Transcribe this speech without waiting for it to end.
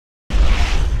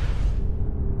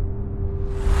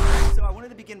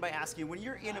begin by asking, when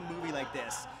you're in a movie like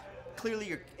this, clearly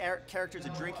your characters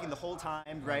are drinking the whole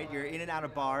time, right? You're in and out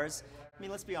of bars. I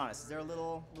mean, let's be honest. Is there a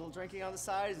little drinking on the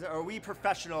side? Are we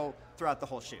professional throughout the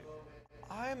whole shoot?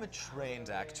 I'm a trained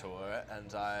actor, and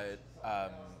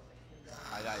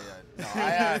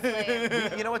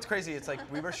you know what's crazy? It's like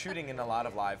we were shooting in a lot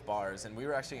of live bars, and we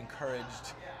were actually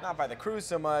encouraged, not by the crew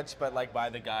so much, but like by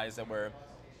the guys that were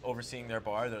overseeing their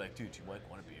bar. They're like, dude, you want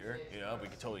a beer? You know, we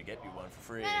could totally get you one for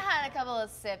free. I had a couple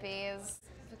of sippies,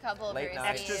 a couple of Late brewskis.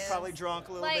 Extras probably drunk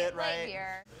a little bit, right? Light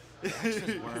beer. There's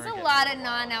There's a lot of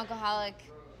non-alcoholic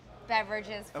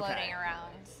beverages floating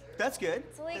around. That's good.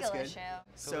 It's a legal issue.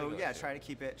 So yeah, try to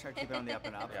keep it on the up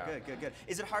and up. Yeah. Good.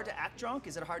 Is it hard to act drunk?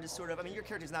 Is it hard to sort of? I mean, your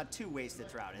character's not too wasted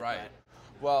throughout it. Right. But...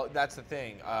 Well, that's the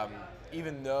thing.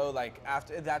 Even though, like,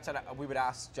 after that, we would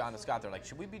ask John and Scott. They're like,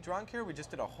 "Should we be drunk here? We just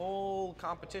did a whole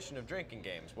competition of drinking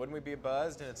games. Wouldn't we be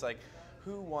buzzed?" And it's like,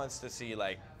 who wants to see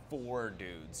like 4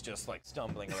 dudes just like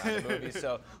stumbling around the movie?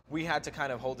 So we had to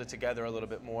kind of hold it together a little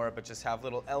bit more, but just have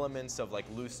little elements of like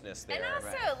looseness there. And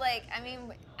also, like, I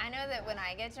mean, I know that when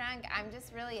I get drunk, I'm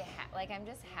just really I'm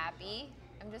just happy.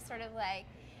 I'm just sort of like,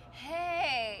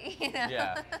 hey, you know?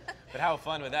 Yeah. But how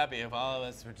fun would that be if all of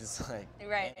us were just like,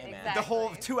 right, hey, man. exactly. The whole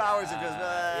 2 hours of just.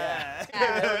 Yeah.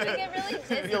 Yeah, we get really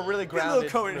dizzy. Feel really A grounded.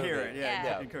 little coherent,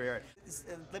 Yeah. incoherent.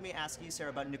 Let me ask you, Sarah,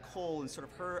 about Nicole and sort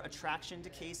of her attraction to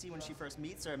Casey when she first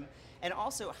meets him, and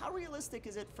also how realistic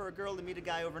is it for a girl to meet a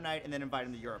guy overnight and then invite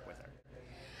him to Europe with her?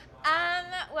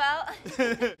 Well,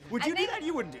 Would you do that?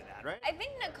 You wouldn't do that, right? I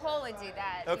think Nicole would do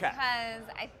that Okay. because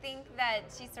I think that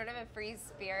she's sort of a free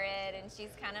spirit, and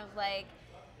she's kind of like,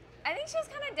 I think she's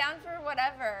kind of down for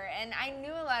whatever. And I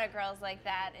knew a lot of girls like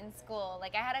that in school.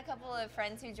 Like, I had a couple of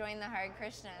friends who joined the Hare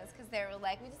Krishnas because they were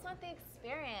like, we just want the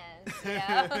experience, you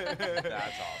know?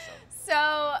 That's awesome.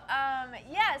 So,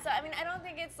 yeah, so I mean, I don't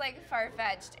think it's like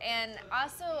far-fetched. And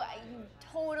also,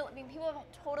 people have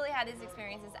totally had these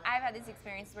experiences. I've had these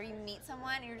experiences where you meet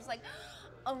someone and you're just like,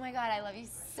 oh my God, I love you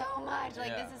so much.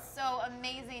 Like, this is so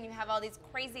amazing. You have all these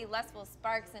crazy lustful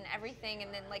sparks and everything.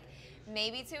 And then, like,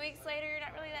 maybe 2 weeks later, you're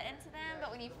not really that into them. But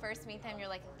when you first meet them, you're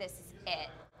like, this is it.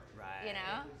 Right. You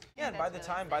know? Yeah, and by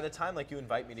the time like you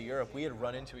invite me to Europe, we had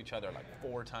run into each other like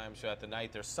 4 times throughout the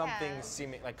night. There's something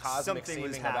seeming like cosmic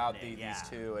seeming about these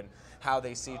two and how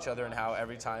they see each other, and how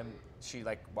every time she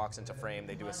like walks into frame,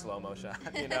 they do a slow-mo shot.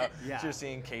 You know, so you're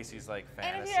seeing Casey's like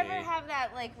fantasy. And if you ever have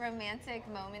that like romantic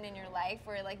moment in your life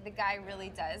where like the guy really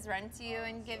does run to you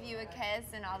and give you a kiss,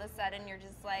 and all of a sudden you're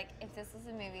just like, if this was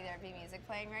a movie, there'd be music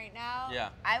playing right now. Yeah.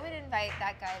 I would invite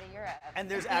that guy to Europe. And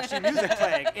there's actually music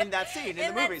playing in that scene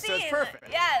in the movie, so it's perfect.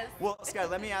 Yes. Well, Sky,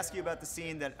 let me ask you about the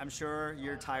scene that I'm sure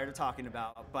you're tired of talking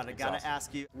about, but I gotta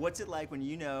ask you, what's it like when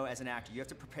you know as an actor you have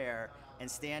to prepare and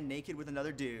stand naked with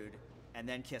another dude and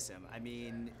then kiss him? I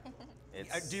mean,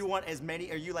 do you want as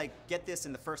many? Are you like, get this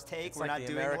in the first take? It's We're like not the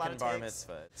doing American a lot of bar takes.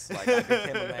 mitzvah. It's like I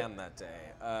became a man that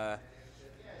day.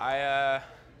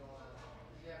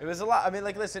 It was a lot. I mean,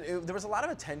 like, listen, there was a lot of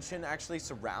attention actually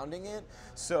surrounding it.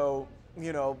 So,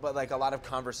 you know, but like a lot of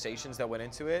conversations that went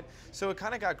into it. So it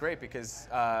kind of got great because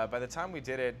by the time we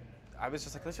did it, I was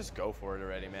just like, let's just go for it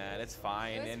already, man. It's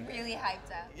fine. It was really hyped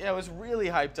up. Yeah, it was really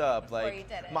hyped up. Before Like, you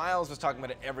did it. Miles was talking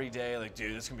about it every day. Like,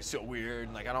 dude, this is gonna be so weird.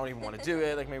 And, like, I don't even want to do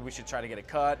it. Like, maybe we should try to get a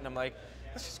cut. And I'm like,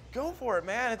 let's just go for it,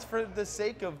 man. It's for the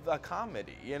sake of a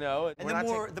comedy, you know? And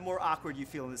the more awkward you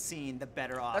feel in the scene, the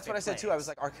better off. That's what I said plays. too. I was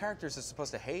like, our characters are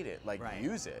supposed to hate it. Like,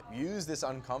 use it. Use this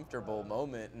uncomfortable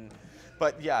moment.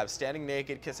 But yeah, standing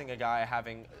naked, kissing a guy,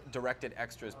 having directed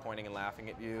extras pointing and laughing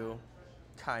at you,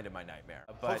 kind of my nightmare.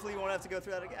 But hopefully you won't have to go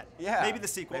through that again. Yeah. Maybe the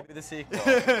sequel. Maybe the sequel.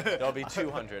 There'll be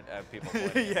 200 people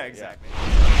pointing. Yeah, exactly.